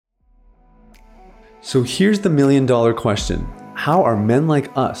So here's the $1,000,000 question. How are men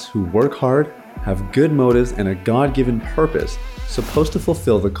like us who work hard, have good motives, and a God-given purpose supposed to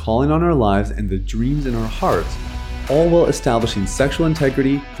fulfill the calling on our lives and the dreams in our hearts, all while establishing sexual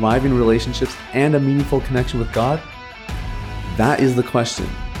integrity, thriving relationships, and a meaningful connection with God? That is the question,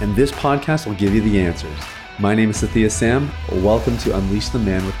 and this podcast will give you the answers. My name is Sathya Sam. Welcome to Unleash the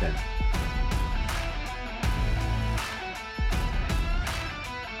Man Within.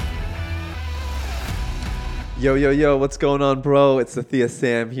 Yo, what's going on, bro? It's Sathya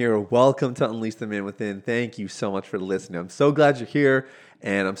Sam here. Welcome to Unleash the Man Within. Thank you so much for listening. I'm so glad you're here,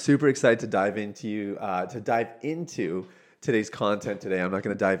 and I'm super excited to dive into today's content today. I'm not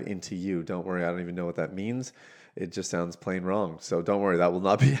going to dive into you. Don't worry, I don't even know what that means. It just sounds plain wrong. So don't worry, that will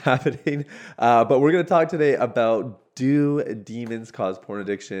not be happening. But we're going to talk today about, do demons cause porn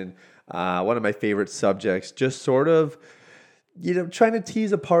addiction? One of my favorite subjects, just sort of trying to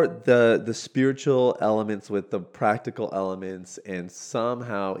tease apart the spiritual elements with the practical elements and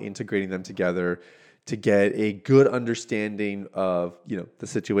somehow integrating them together to get a good understanding of, the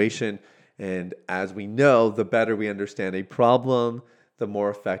situation. And as we know, the better we understand a problem, the more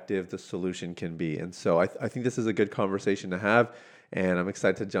effective the solution can be. And so I think this is a good conversation to have, and I'm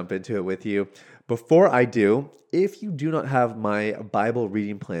excited to jump into it with you. Before I do, if you do not have my Bible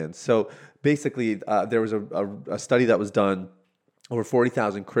reading plan, so basically there was a study that was done over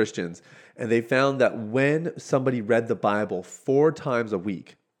 40,000 Christians, and they found that when somebody read the Bible 4 times a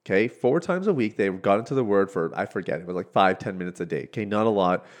week, 4 times a week, they got into the Word for, I forget, it was like 5-10 minutes a day, not a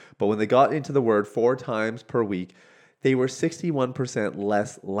lot, but when they got into the Word 4 times per week, they were 61%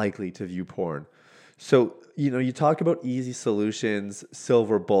 less likely to view porn. So, you talk about easy solutions,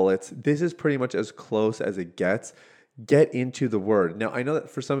 silver bullets. This is pretty much as close as it gets. Get into the Word. Now, I know that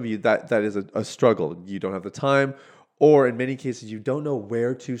for some of you, that is a struggle. You don't have the time, or in many cases, you don't know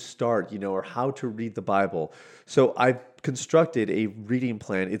where to start, or how to read the Bible. So I've constructed a reading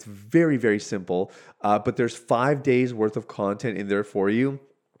plan. It's very, very simple, but there's 5 days worth of content in there for you,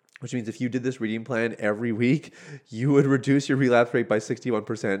 which means if you did this reading plan every week, you would reduce your relapse rate by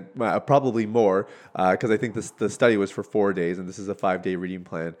 61%, probably more, because I think the study was for 4 days, and this is a 5-day reading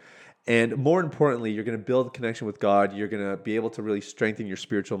plan. And more importantly, you're going to build a connection with God. You're going to be able to really strengthen your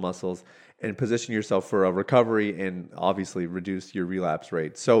spiritual muscles and position yourself for a recovery and obviously reduce your relapse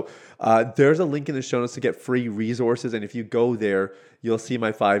rate. So there's a link in the show notes to get free resources. And if you go there, you'll see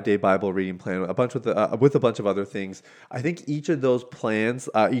my 5-day Bible reading plan, with a bunch of other things. I think each of those plans,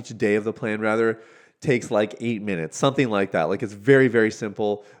 each day of the plan rather, takes like 8 minutes, something like that. Like, it's very, very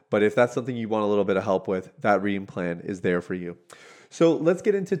simple. But if that's something you want a little bit of help with, that reading plan is there for you. So let's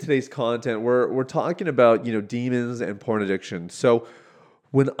get into today's content. We're talking about, demons and porn addiction. So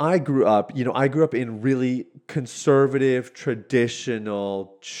when I grew up, I grew up in really conservative,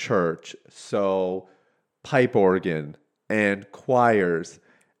 traditional church. So pipe organ and choirs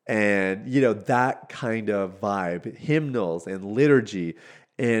and, that kind of vibe, hymnals and liturgy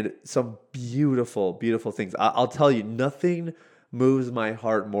and some beautiful, beautiful things. I'll tell you, nothing moves my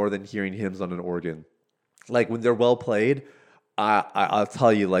heart more than hearing hymns on an organ. Like, when they're well played, I'll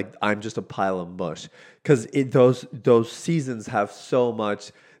tell you, like, I'm just a pile of mush, because those seasons have so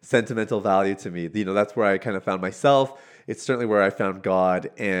much sentimental value to me. That's where I kind of found myself. It's certainly where I found God,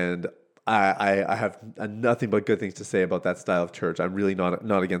 and I have nothing but good things to say about that style of church. I'm really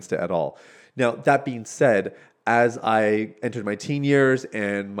not against it at all. Now, that being said, as I entered my teen years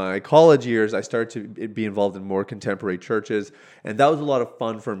and my college years, I started to be involved in more contemporary churches. And that was a lot of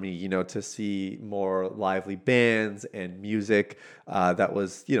fun for me, to see more lively bands and music that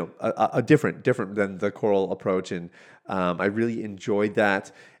was, a different than the choral approach. And I really enjoyed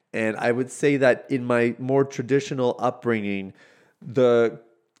that. And I would say that in my more traditional upbringing, the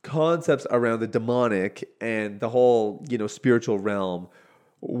concepts around the demonic and the whole, spiritual realm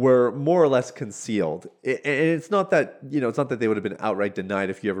were more or less concealed. And it's not that, it's not that they would have been outright denied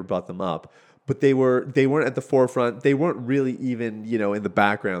if you ever brought them up, but they weren't at the forefront. They weren't really even, in the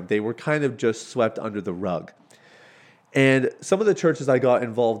background. They were kind of just swept under the rug. And some of the churches I got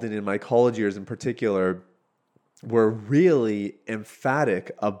involved in my college years in particular were really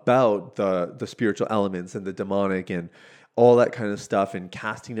emphatic about the spiritual elements and the demonic and all that kind of stuff, and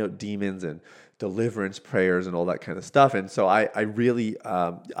casting out demons and deliverance prayers and all that kind of stuff. And so I really,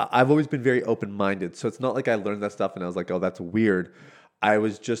 I've always been very open-minded. So it's not like I learned that stuff and I was like, oh, that's weird. I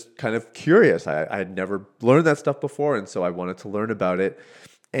was just kind of curious. I had never learned that stuff before, and so I wanted to learn about it.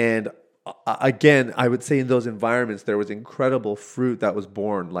 And again, I would say in those environments, there was incredible fruit that was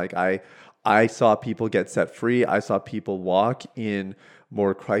born. Like, I saw people get set free. I saw people walk in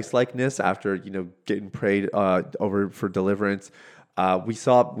more Christ-likeness after, getting prayed over for deliverance. We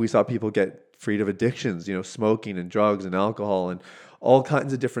saw people get freed of addictions, smoking and drugs and alcohol and all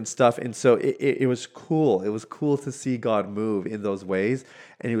kinds of different stuff. And so it was cool. It was cool to see God move in those ways.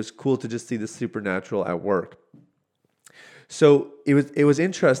 And it was cool to just see the supernatural at work. So it was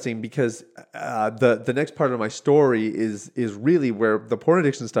interesting because the next part of my story is really where the porn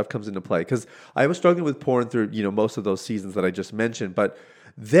addiction stuff comes into play. Because I was struggling with porn through most of those seasons that I just mentioned, but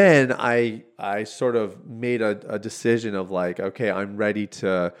then I sort of made a decision of like, okay, I want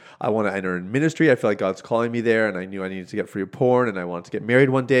to enter in ministry. I feel like God's calling me there, and I knew I needed to get free of porn, and I wanted to get married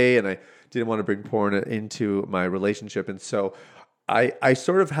one day, and I didn't want to bring porn into my relationship, and so I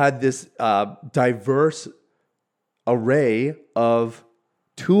sort of had this diverse array of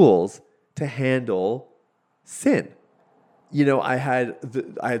tools to handle sin. I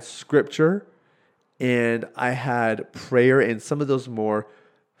had scripture, and I had prayer, and some of those more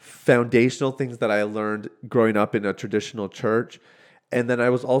foundational things that I learned growing up in a traditional church. And then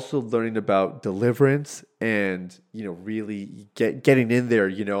I was also learning about deliverance and, really getting in there,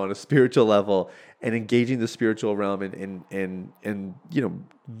 on a spiritual level and engaging the spiritual realm and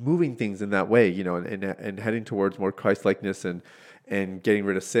moving things in that way, and heading towards more Christ-likeness and getting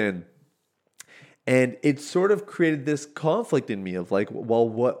rid of sin. And it sort of created this conflict in me of like, well,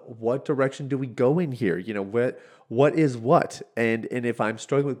 what direction do we go in here? What is what? And if I'm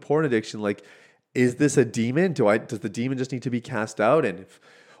struggling with porn addiction, like, is this a demon? Does the demon just need to be cast out? And if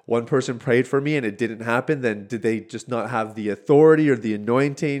one person prayed for me and it didn't happen, then did they just not have the authority or the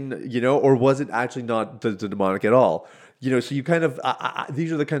anointing, or was it actually not the demonic at all? So you kind of,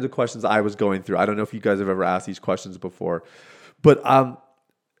 these are the kinds of questions I was going through. I don't know if you guys have ever asked these questions before, but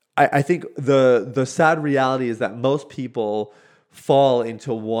I think the sad reality is that most people fall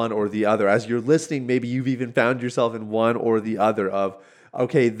into one or the other. As you're listening, maybe you've even found yourself in one or the other of,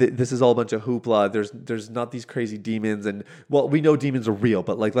 okay, this is all a bunch of hoopla. There's not these crazy demons, and well, we know demons are real,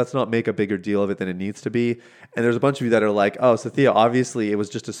 but like, let's not make a bigger deal of it than it needs to be. And there's a bunch of you that are like, oh, Sathya, obviously it was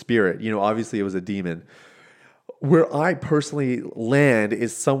just a spirit. Obviously it was a demon. Where I personally land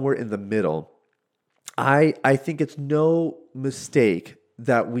is somewhere in the middle. I think it's no mistake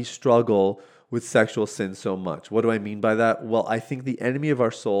that we struggle with sexual sin so much. What do I mean by that? Well, I think the enemy of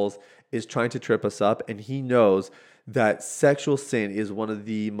our souls is trying to trip us up, and he knows that sexual sin is one of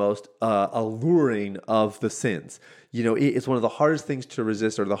the most alluring of the sins. It's one of the hardest things to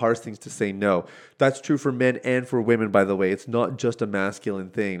resist or the hardest things to say no. That's true for men and for women, by the way. It's not just a masculine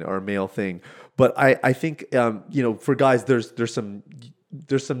thing or a male thing. But I think, for guys, there's some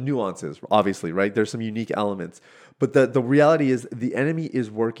nuances, obviously, right? There's some unique elements. But the reality is the enemy is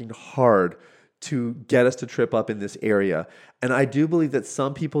working hard to get us to trip up in this area. And I do believe that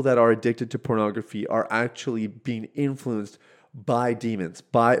some people that are addicted to pornography are actually being influenced by demons,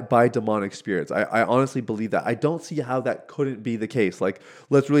 by demonic spirits. I honestly believe that. I don't see how that couldn't be the case. Like,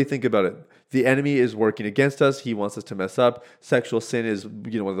 let's really think about it. The enemy is working against us. He wants us to mess up. Sexual sin is,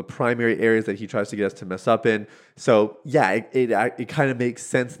 one of the primary areas that he tries to get us to mess up in. So yeah, it kind of makes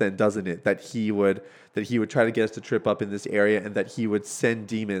sense then, doesn't it? That he would try to get us to trip up in this area, and that he would send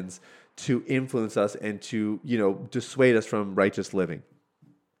demons to influence us and to, dissuade us from righteous living.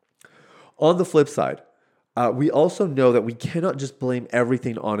 On the flip side, we also know that we cannot just blame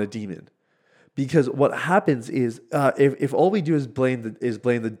everything on a demon, because what happens is if all we do is blame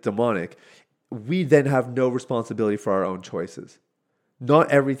the demonic, we then have no responsibility for our own choices.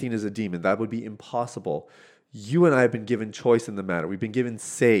 Not everything is a demon. That would be impossible. You and I have been given choice in the matter. We've been given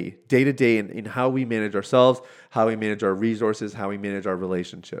say day to day in how we manage ourselves, how we manage our resources, how we manage our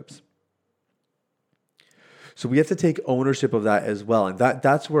relationships. So we have to take ownership of that as well. And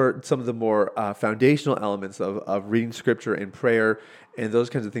that's where some of the more foundational elements of reading scripture and prayer and those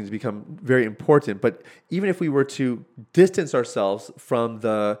kinds of things become very important. But even if we were to distance ourselves from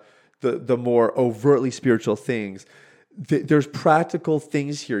the more overtly spiritual things, there's practical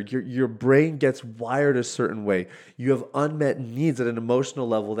things here. Your brain gets wired a certain way. You have unmet needs at an emotional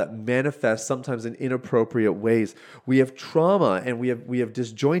level that manifest sometimes in inappropriate ways. We have trauma and we have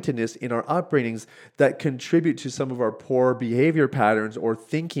disjointedness in our upbringings that contribute to some of our poor behavior patterns or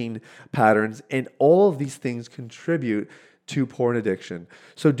thinking patterns, and all of these things contribute to porn addiction.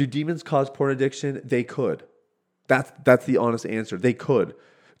 So do demons cause porn addiction? They could. That's the honest answer. They could.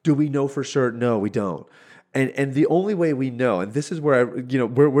 Do we know for sure? No, we don't. And the only way we know, and this is where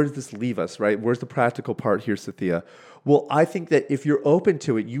where does this leave us, right? Where's the practical part here, Sathya? Well, I think that if you're open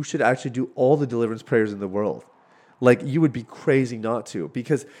to it, you should actually do all the deliverance prayers in the world. Like, you would be crazy not to,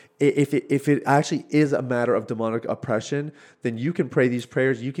 because if it actually is a matter of demonic oppression, then you can pray these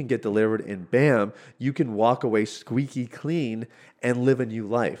prayers, you can get delivered, and bam, you can walk away squeaky clean and live a new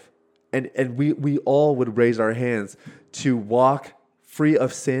life. And we all would raise our hands to walk free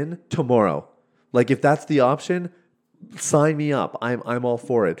of sin tomorrow. Like if that's the option, sign me up. I'm all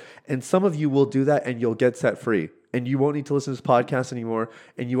for it. And some of you will do that and you'll get set free. And you won't need to listen to this podcast anymore,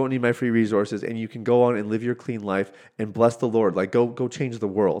 and you won't need my free resources, and you can go on and live your clean life and bless the Lord. Like go change the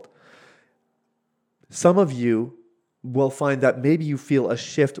world. Some of you will find that maybe you feel a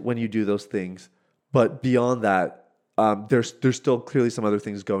shift when you do those things, but beyond that, there's still clearly some other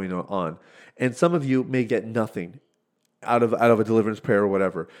things going on. And some of you may get nothing out of a deliverance prayer or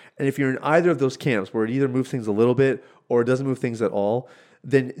whatever. And if you're in either of those camps where it either moves things a little bit or it doesn't move things at all,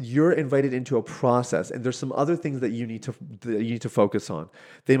 then you're invited into a process. And there's some other things that you need to focus on.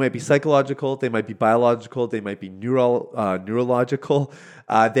 They might be psychological, they might be biological, they might be neurological,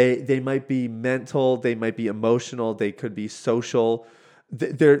 they might be mental, they might be emotional, they could be social.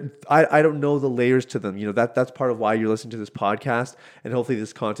 I don't know the layers to them. That's part of why you're listening to this podcast, and hopefully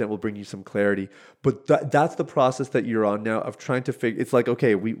this content will bring you some clarity. But that's the process that you're on now of trying to figure. It's like,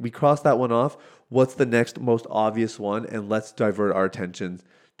 okay, we crossed that one off. What's the next most obvious one? And let's divert our attention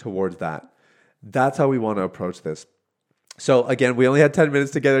towards that. That's how we want to approach this. So again, we only had 10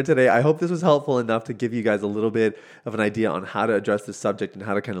 minutes together today. I hope this was helpful enough to give you guys a little bit of an idea on how to address this subject and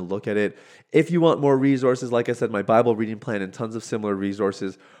how to kind of look at it. If you want more resources, like I said, my Bible reading plan and tons of similar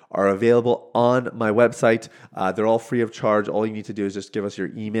resources are available on my website. They're all free of charge. All you need to do is just give us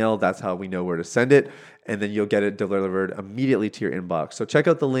your email. That's how we know where to send it. And then you'll get it delivered immediately to your inbox. So check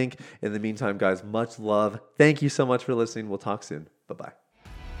out the link. In the meantime, guys, much love. Thank you so much for listening. We'll talk soon. Bye-bye.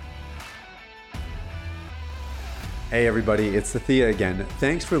 Hey everybody, it's Sathya again.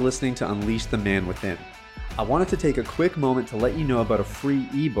 Thanks for listening to Unleash the Man Within. I wanted to take a quick moment to let you know about a free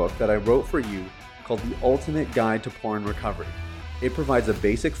ebook that I wrote for you called The Ultimate Guide to Porn Recovery. It provides a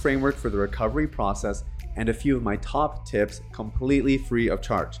basic framework for the recovery process and a few of my top tips completely free of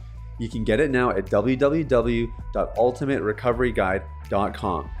charge. You can get it now at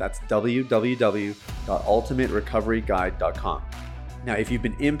www.ultimaterecoveryguide.com. That's www.ultimaterecoveryguide.com. Now, if you've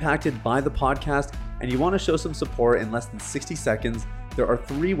been impacted by the podcast and you want to show some support in less than 60 seconds, there are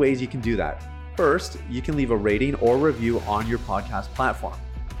 3 ways you can do that. First, you can leave a rating or review on your podcast platform.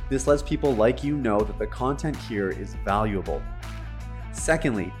 This lets people like you know that the content here is valuable.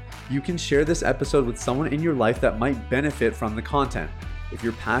 Secondly, you can share this episode with someone in your life that might benefit from the content. If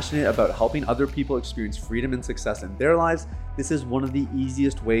you're passionate about helping other people experience freedom and success in their lives, this is one of the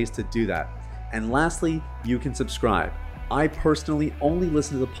easiest ways to do that. And lastly, you can subscribe. I personally only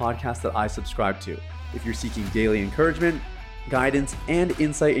listen to the podcast that I subscribe to. If you're seeking daily encouragement, guidance, and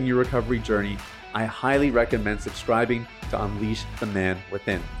insight in your recovery journey, I highly recommend subscribing to Unleash the Man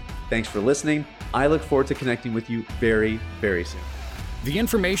Within. Thanks for listening. I look forward to connecting with you very, very soon. The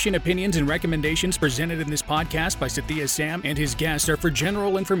information, opinions, and recommendations presented in this podcast by Sathya Sam and his guests are for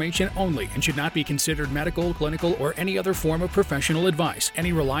general information only and should not be considered medical, clinical, or any other form of professional advice.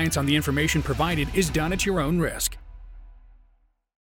 Any reliance on the information provided is done at your own risk.